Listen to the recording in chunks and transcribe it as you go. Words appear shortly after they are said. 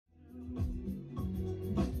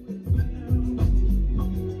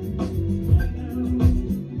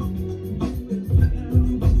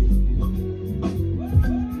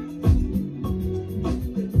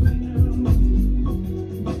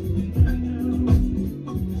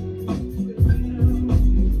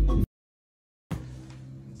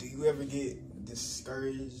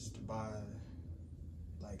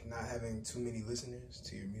like not having too many listeners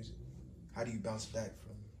to your music? How do you bounce back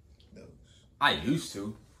from those? I used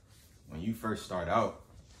to. When you first start out,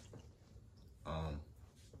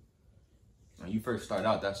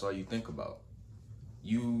 that's all you think about.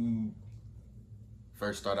 You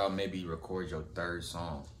first start out, maybe record your third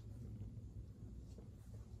song.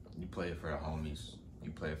 You play it for the homies.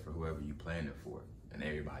 You play it for whoever you playing it for. And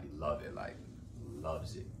everybody love it, like,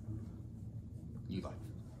 loves it. You like,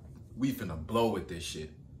 we finna blow with this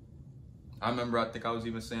shit. I remember, I think I was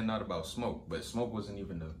even saying that about Smoke, but Smoke wasn't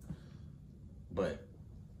even the, but,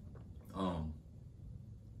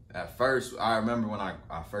 at first, I remember when I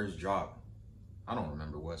first dropped, I don't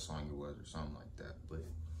remember what song it was or something like that, but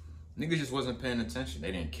niggas just wasn't paying attention.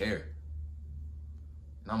 They didn't care.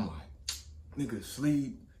 And I'm like, niggas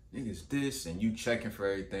sleep, niggas this, and you checking for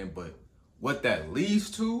everything, but what that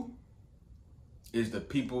leads to is the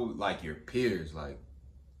people, like your peers, like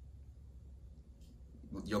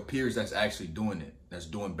your peers that's actually doing it, that's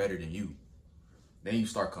doing better than you. Then you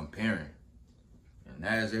start comparing. And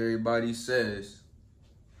as everybody says,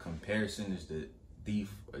 comparison is the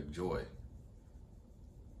thief of joy.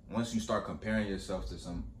 Once you start comparing yourself to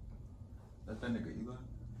some, let that nigga, you go.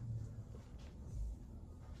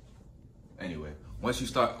 Anyway, once you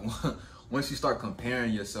start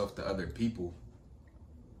comparing yourself to other people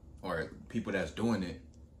or people that's doing it,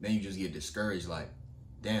 then you just get discouraged. Like,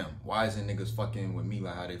 damn, why isn't niggas fucking with me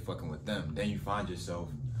like how they fucking with them? Then you find yourself,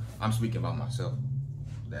 I'm speaking about myself,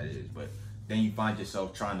 that is, but then you find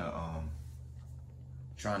yourself trying to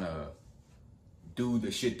do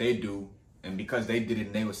the shit they do, and because they did it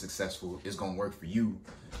and they were successful, it's gonna work for you.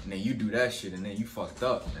 And then you do that shit and then you fucked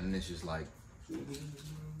up, and it's just like,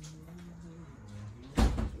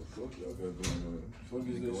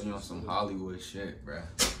 going on some Hollywood shit, bruh.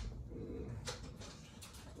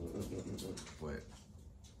 But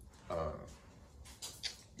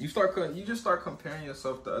you just start comparing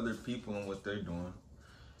yourself to other people and what they're doing,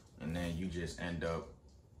 and then you just end up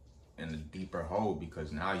in a deeper hole,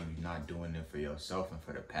 because now you're not doing it for yourself and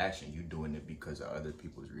for the passion. You're doing it because of other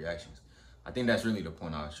people's reactions. I think that's really the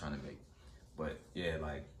point I was trying to make. But yeah,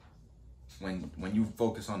 like when you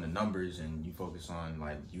focus on the numbers and you focus on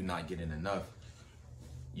like you not getting enough,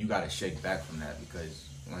 you gotta shake back from that, because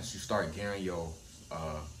once you start gearing your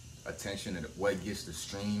attention to what gets the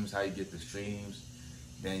streams, how you get the streams,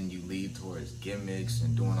 then you lead towards gimmicks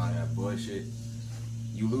and doing all that bullshit.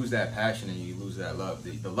 You lose that passion and you lose that love.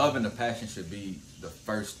 The love and the passion should be the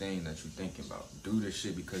first thing that you're thinking about. Do this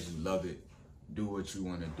shit because you love it. Do what you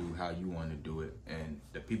want to do, how you want to do it. And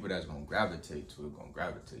the people that's going to gravitate to it, going to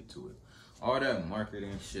gravitate to it. All that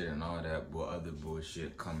marketing shit and all that other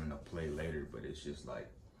bullshit come into play later, but it's just like,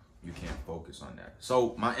 you can't focus on that.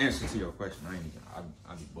 So my answer to your question, I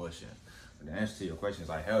be bullshitting. But the answer to your question is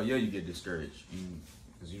like, hell yeah, you get discouraged.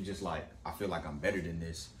 Because you just like, I feel like I'm better than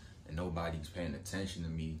this, and nobody's paying attention to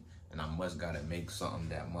me, and I must gotta make something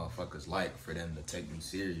that motherfuckers like for them to take me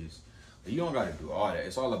serious. But you don't gotta do all that.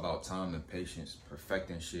 It's all about time and patience,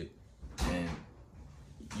 perfecting shit, and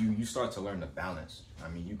you start to learn the balance. I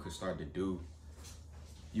mean, you could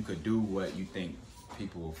do what you think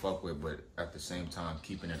people will fuck with, but at the same time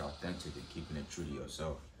keeping it authentic and keeping it true to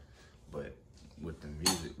yourself. But with the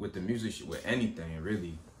music shit, with anything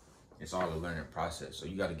really, it's all a learning process. So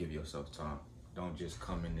you gotta give yourself time. Don't just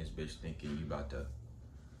come in this bitch thinking you about to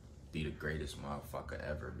be the greatest motherfucker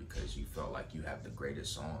ever because you felt like you have the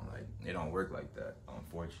greatest song. Like, it don't work like that,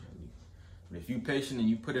 unfortunately. But if you patient and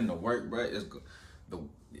you put in the work, bro,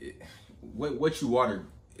 what you water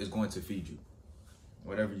is going to feed you.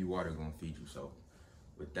 Whatever you water is going to feed you. So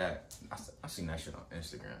with that, I seen that shit on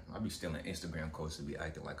Instagram. I be stealing Instagram quotes to be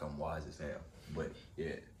acting like I'm wise as hell. But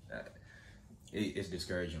yeah, it's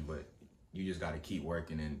discouraging, but you just got to keep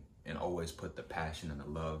working and always put the passion and the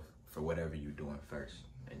love for whatever you're doing first,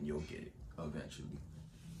 and you'll get it eventually.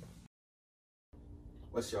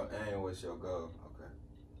 What's your aim? What's your goal? Okay.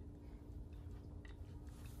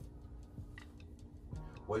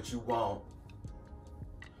 What you want?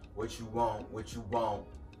 What you want? What you want?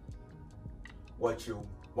 What you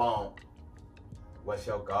want? What's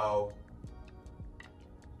your goal?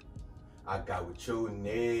 I got what you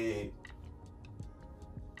need.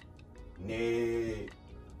 Need.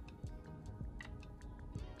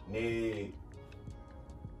 Yeah,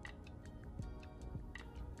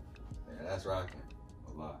 that's rocking.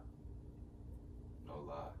 A lot. No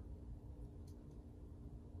lie.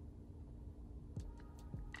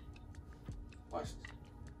 Watch this.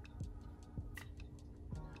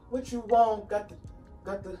 What you want? Got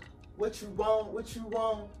the what you want? What you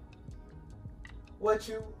want? What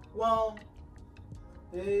you want?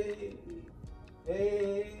 Hey,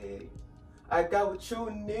 hey. I got what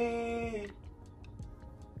you need.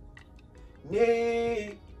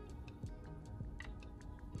 Need.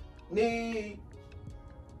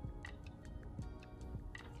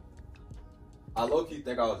 I low-key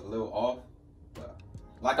think I was a little off, but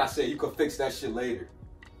like I said, you could fix that shit later.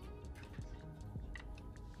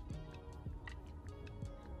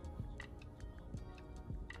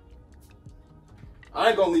 I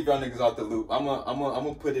ain't gonna leave y'all niggas out the loop. I'm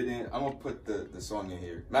gonna put it in. I'm gonna put the song in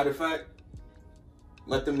here. Matter of fact,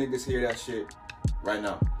 let them niggas hear that shit right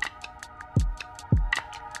now.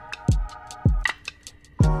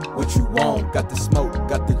 What you want? Got the smoke,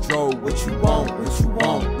 got the dro. What you want? What you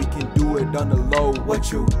want? We can do it on the low.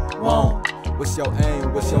 What you want? What's your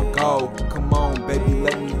aim? What's your goal? Come on, baby,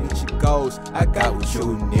 let me meet your goals. I got what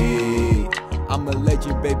you need. I'm a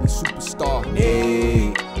legend, baby, superstar.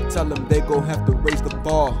 Need. Tell them they gon' have to raise the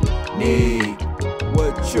bar. Need.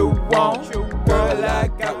 What you want? Girl, I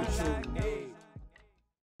got what you need.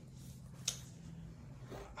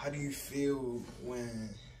 How do you feel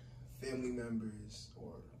when family members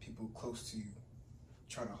or people close to you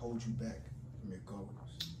try to hold you back from your goals?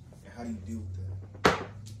 And how do you deal with that?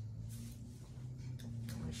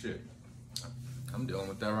 I mean, shit, I'm dealing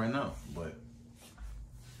with that right now, but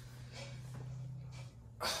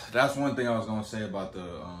that's one thing I was gonna say about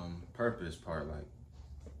the purpose part. Like,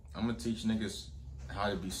 I'm gonna teach niggas how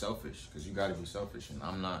to be selfish, because you gotta be selfish, and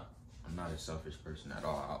I'm not a selfish person at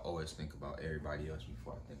all. I always think about everybody else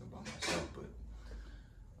before I think about myself, but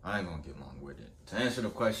I ain't gonna get long with it. To answer the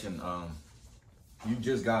question, you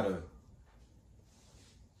just gotta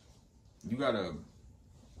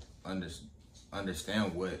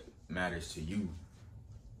understand what matters to you.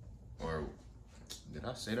 Or did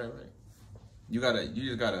I say that right? You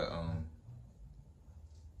just gotta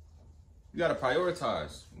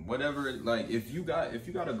prioritize whatever. Like, if you got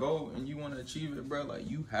a goal and you want to achieve it, bro, like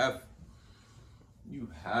you have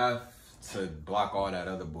to block all that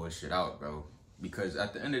other bullshit out, bro. Because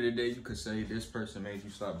at the end of the day, you could say this person made you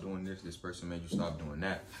stop doing this person made you stop doing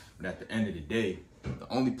that. But at the end of the day, the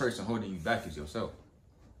only person holding you back is yourself.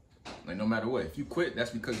 Like, no matter what, if you quit,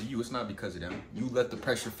 that's because of you. It's not because of them. You let the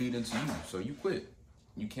pressure feed into you, so you quit.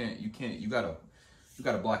 You gotta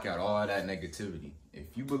block out all that negativity.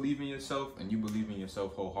 If you believe in yourself and you believe in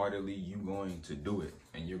yourself wholeheartedly, you're going to do it,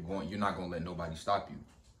 and you're not gonna let nobody stop you.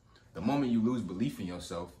 The moment you lose belief in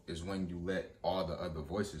yourself is when you let all the other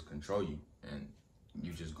voices control you, and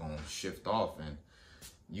you just gonna shift off, and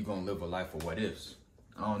you gonna live a life of what ifs.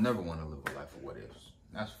 I don't never want to live a life of what ifs.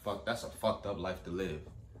 That's a fucked up life to live,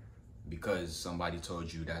 because somebody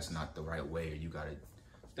told you that's not the right way, or you gotta,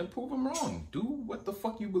 then prove them wrong. Do what the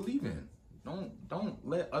fuck you believe in. Don't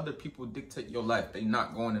let other people dictate your life. They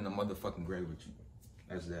not going in the motherfucking grave with you.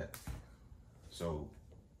 That's that. So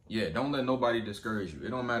yeah, don't let nobody discourage you. It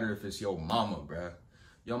don't matter if it's your mama, bruh.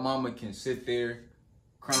 Your mama can sit there,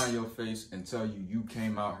 cry in your face, and tell you you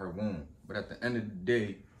came out her womb. But at the end of the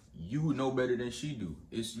day, you know better than she do.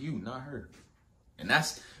 It's you, not her. And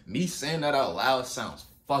that's me saying that out loud sounds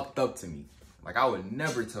fucked up to me. Like, I would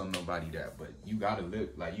never tell nobody that, but you gotta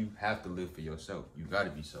live, like, you have to live for yourself. You gotta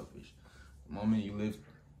be selfish. The moment you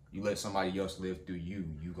let somebody else live through you,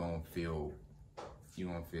 you gonna feel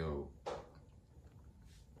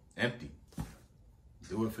empty.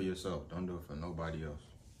 Do it for yourself. Don't do it for nobody else.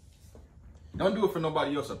 Don't do it for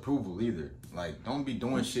nobody else's approval either. Like, don't be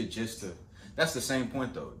doing shit just to, that's the same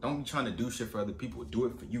point though. Don't be trying to do shit for other people. Do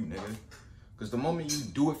it for you, nigga. Because the moment you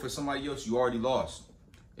do it for somebody else, you already lost.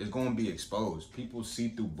 It's gonna be exposed. People see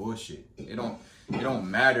through bullshit. It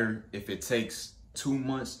don't matter if it takes 2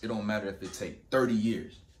 months. It don't matter if it takes 30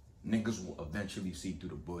 years. Niggas will eventually see through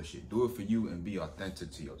the bullshit. Do it for you and be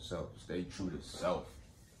authentic to yourself. Stay true to self.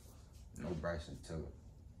 No Bryson Tiller.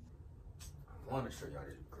 I want to show y'all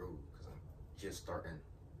this groove because I'm just starting.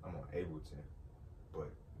 I'm unable to,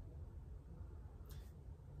 but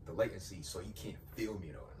the latency, so you can't feel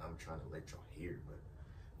me though, and I'm trying to let y'all hear, but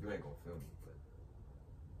you ain't gonna feel me. But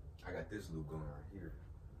I got this loop going right here.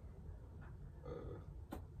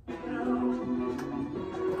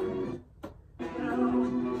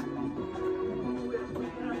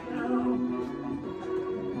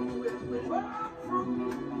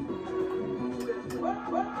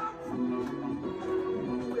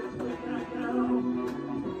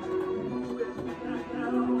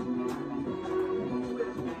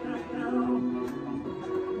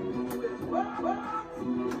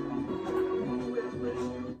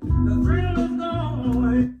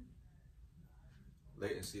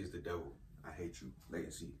 Latency is the devil. I hate you.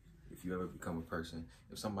 Latency. If you ever become a person,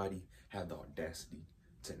 if somebody had the audacity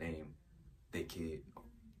to name their kid,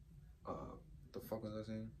 the fuck was I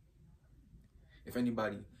saying? If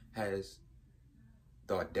anybody has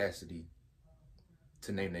the audacity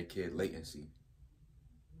to name their kid Latency.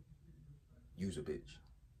 Use a bitch.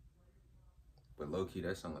 But low-key,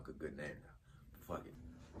 that sounds like a good name now. Fuck it.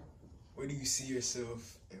 Where do you see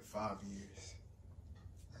yourself in 5 years?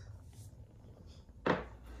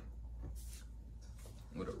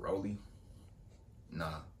 With a rollie?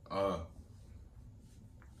 Nah.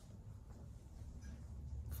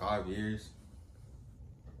 5 years.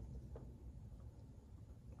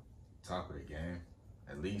 Top of the game.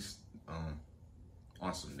 At least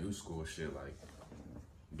on some new school shit, like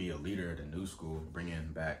be a leader of the new school,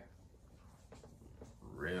 bringing back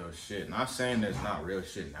real shit. Not saying there's not real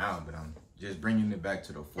shit now, but I'm just bringing it back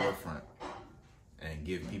to the forefront and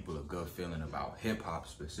give people a good feeling about hip hop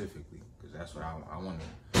specifically, because that's what I want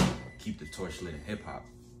to keep the torch lit in hip hop,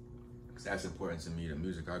 because that's important to me. The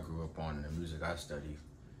music I grew up on and the music I study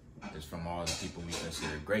is from all the people we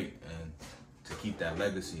consider great, and to keep that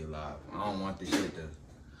legacy alive. I don't want this shit to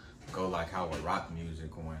go like how a rock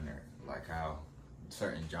music went, or like how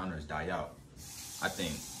certain genres die out. I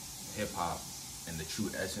think hip hop and the true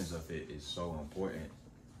essence of it is so important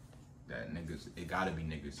that niggas, it gotta be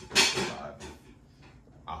niggas to keep it alive.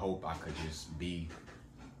 I hope I could just be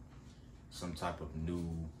some type of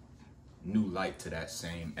new light to that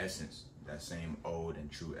same essence, that same old and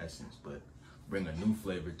true essence, but bring a new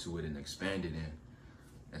flavor to it and expand it and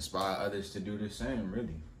inspire others to do the same,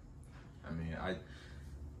 really. I mean,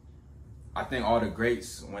 I think all the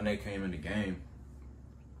greats, when they came in the game,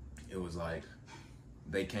 it was like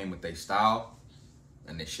they came with their style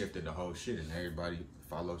and they shifted the whole shit and everybody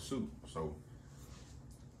followed suit. So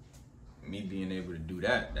me being able to do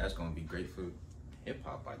that, that's gonna be great for hip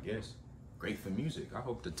hop, I guess. Great for music. I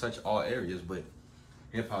hope to touch all areas, but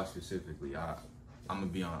hip hop specifically, I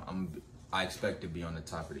expect to be on the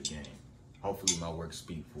top of the game. Hopefully my work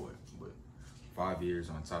speak for it, but 5 years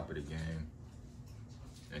on top of the game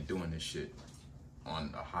and doing this shit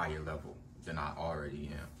on a higher level than I already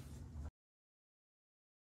am.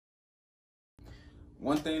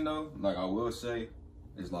 One thing though, like I will say,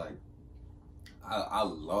 is like, I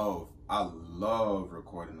love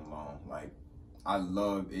recording alone. Like, I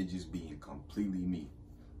love it just being completely me.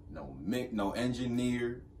 No mix, no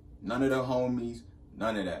engineer, none of the homies,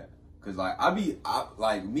 none of that. Cause like,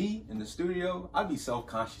 like me in the studio, I be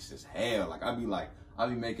self-conscious as hell. Like I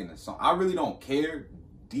be making a song. I really don't care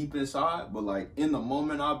deep inside, but like in the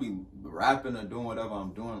moment, I'll be rapping or doing whatever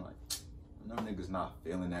I'm doing. Like, them niggas not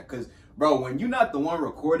feeling that. Cause bro, when you not the one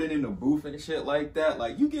recording in the booth and shit like that,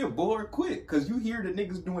 like you get bored quick. Cause you hear the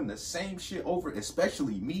niggas doing the same shit over,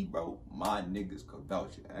 especially me, bro. My niggas could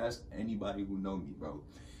vouch. Ask anybody who know me, bro.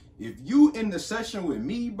 If you in the session with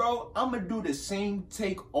me, bro, I'ma do the same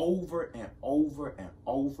take over and over and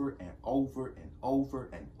over and over and over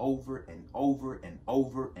and over and over and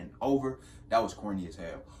over and over. That was corny as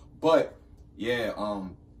hell. But yeah,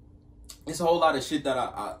 it's a whole lot of shit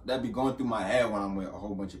that be going through my head when I'm with a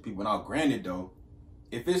whole bunch of people. Now, granted though,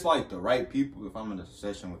 if it's like the right people, if I'm in a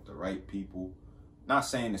session with the right people, not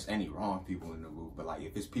saying there's any wrong people in the group, but like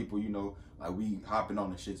if it's people, you know, like we hopping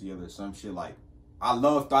on the shit together or some shit, like I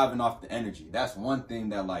love thriving off the energy. That's one thing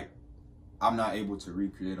that like I'm not able to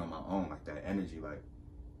recreate on my own, like that energy, like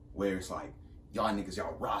where it's like y'all niggas,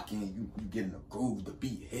 y'all rocking, you get in the groove, the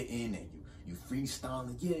beat hitting, and you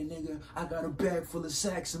freestyling. Yeah, nigga, I got a bag full of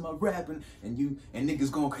sacks in my rapping, and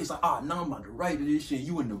niggas going crazy. Like, ah, now I'm about to write this shit.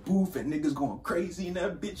 You in the booth and niggas going crazy in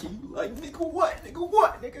that bitch, and you like, nigga, what,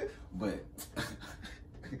 nigga? But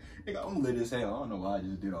nigga, I'm lit as hell. I don't know why I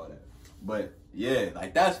just did all that. But yeah,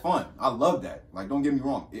 like that's fun. I love that. Like, don't get me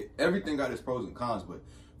wrong. Everything got its pros and cons, but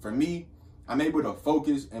for me, I'm able to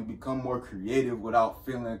focus and become more creative without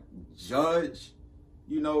feeling judged.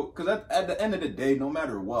 You know, because at the end of the day, no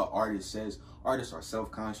matter what artist says, artists are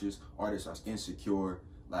self-conscious, artists are insecure.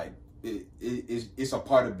 Like, it's a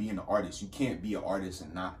part of being an artist. You can't be an artist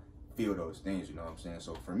and not feel those things, you know what I'm saying?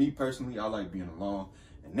 So for me personally, I like being alone.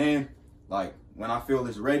 And then, like, when I feel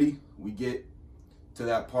it's ready, we get to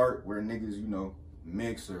that part where niggas, you know,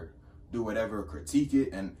 mix or do whatever, critique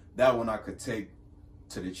it. And that one I could take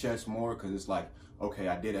to the chest more, because it's like, okay,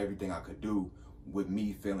 I did everything I could do with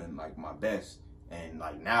me feeling like my best. And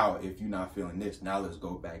like, now if you're not feeling this, now let's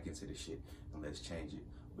go back into the shit and let's change it.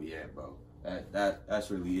 But yeah, bro,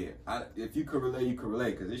 that's really it. If you could relate, you could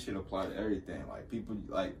relate, because this shit apply to everything. Like, people,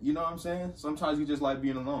 like, you know what I'm saying? Sometimes you just like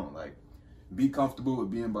being alone. Like, be comfortable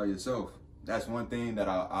with being by yourself. That's one thing that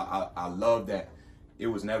I love, that it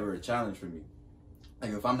was never a challenge for me.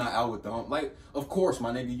 Like, if I'm not out with the home, like, of course,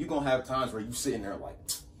 my nigga, you gonna have times where you sitting there like,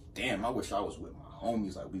 damn, I wish I was with my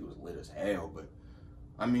homies, like we was lit as hell. But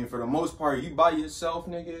I mean, for the most part, you by yourself,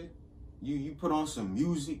 nigga, You put on some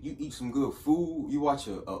music, you eat some good food, you watch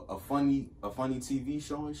a funny TV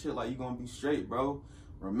show and shit, like you gonna be straight, bro.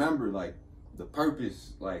 Remember, like, the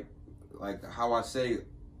purpose, like how I say,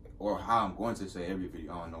 or how I'm going to say every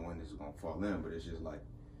video, I don't know when this is gonna fall in, but it's just like,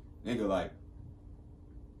 nigga, like,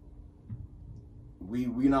 we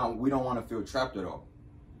don't wanna feel trapped at all.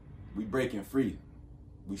 We breaking free.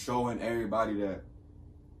 We showing everybody that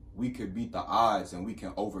we could beat the odds and we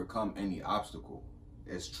can overcome any obstacle,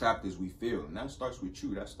 as trapped as we feel. And that starts with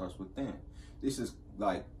you, that starts with them. This is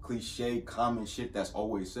like cliche, common shit that's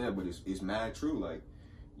always said, but it's mad true. Like,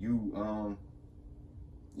 you,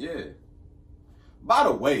 yeah. By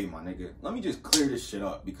the way, my nigga, let me just clear this shit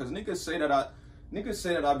up, because niggas say that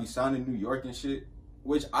I be sounding New York and shit,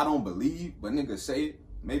 which I don't believe, but niggas say it.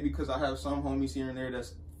 Maybe because I have some homies here and there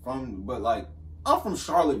that's from, but like, I'm from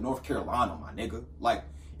Charlotte, North Carolina, my nigga. Like,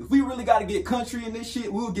 if we really gotta get country in this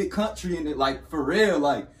shit, we'll get country in it, like, for real.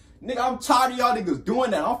 Like, nigga, I'm tired of y'all niggas doing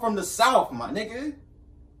that. I'm from the South, my nigga.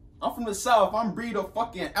 I'm from the South. I'm breed of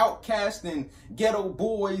fucking Outkast and Ghetto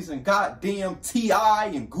Boys and goddamn T.I.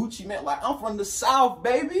 and Gucci, man. Like, I'm from the South,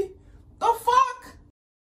 baby. The fuck?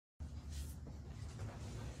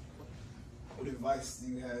 What advice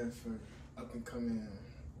do you have for up-and-coming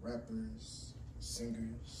rappers,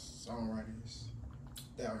 singers, songwriters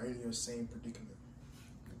that are in your same predicament?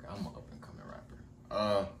 I'm an up-and-coming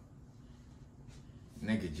rapper.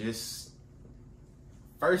 Nigga, just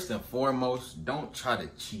first and foremost, don't try to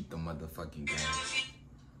cheat the motherfucking game.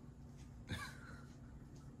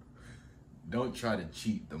 Don't try to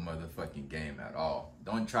cheat the motherfucking game at all.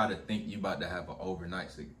 Don't try to think you about to have an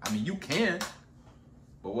overnight success. I mean, you can,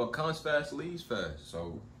 but what comes fast leaves fast.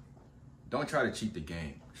 So don't try to cheat the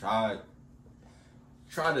game. Try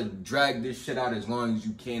to drag this shit out as long as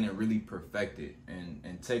you can and really perfect it,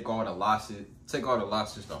 and take all the losses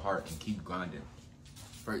to heart and keep grinding.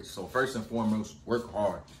 So first and foremost, work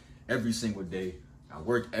hard every single day. I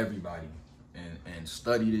work everybody and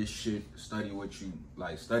study this shit. Study what you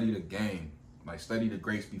like. Study the game. Like, study the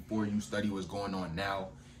greats before you study what's going on now.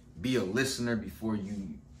 Be a listener before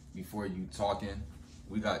you talking.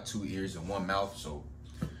 We got 2 ears and 1 mouth, so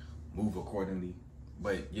move accordingly.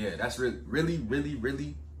 But yeah, that's really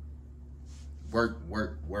work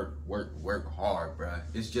hard, bruh.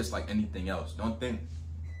 It's just like anything else. Don't think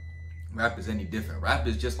rap is any different. Rap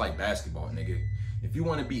is just like basketball, nigga. If you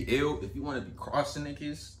want to be ill, if you want to be crossing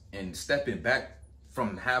niggas and stepping back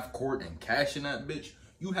from half court and cashing that bitch,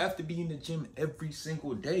 you have to be in the gym every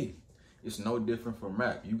single day. It's no different from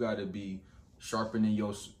rap. You gotta be sharpening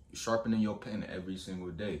your pen every single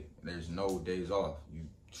day. There's no days off. You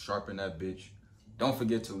sharpen that bitch. Don't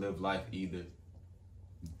forget to live life either.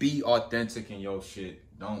 Be authentic in your shit.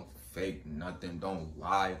 Don't fake nothing. Don't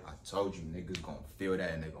lie. I told you, niggas gonna feel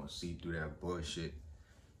that and they gonna see through that bullshit.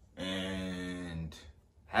 And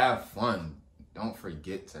have fun. Don't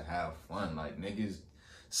forget to have fun. Like, niggas,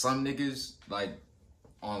 some niggas, like,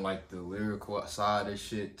 on like the lyrical side of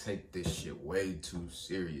shit, take this shit way too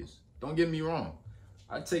serious. Don't get me wrong.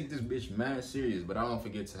 I take this bitch mad serious, but I don't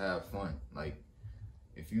forget to have fun. Like,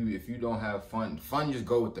 if you don't have fun just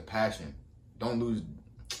go with the passion. Don't lose.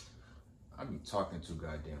 I be talking too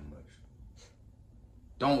goddamn much.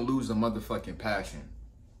 Don't lose the motherfucking passion.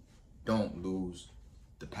 Don't lose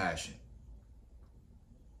the passion.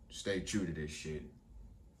 Stay true to this shit.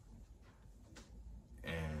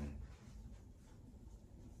 And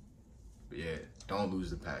yeah, don't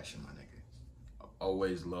lose the passion, my nigga.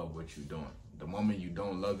 Always love what you're doing. The moment you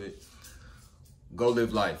don't love it, go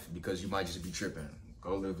live life, because you might just be tripping.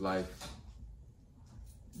 Go live life.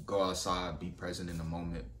 Go outside, be present in the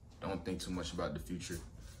moment. Don't think too much about the future.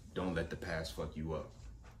 Don't let the past fuck you up.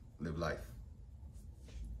 Live life.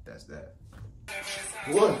 That's that.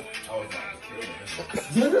 What? I was about to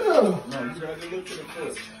kill it. No. No, you gotta look to the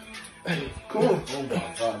foot. Hey, come on. Oh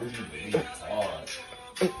my god, this is really hard.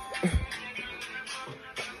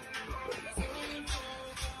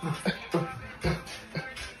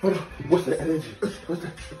 Hold on. What's the energy? What's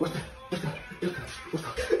the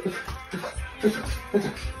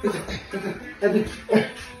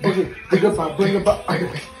bring it back.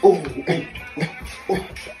 Oh.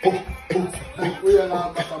 We are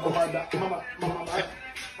now mama.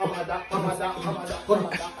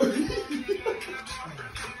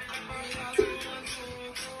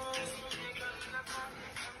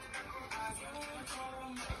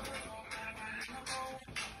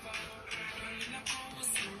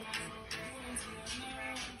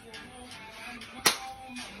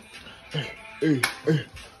 Hey.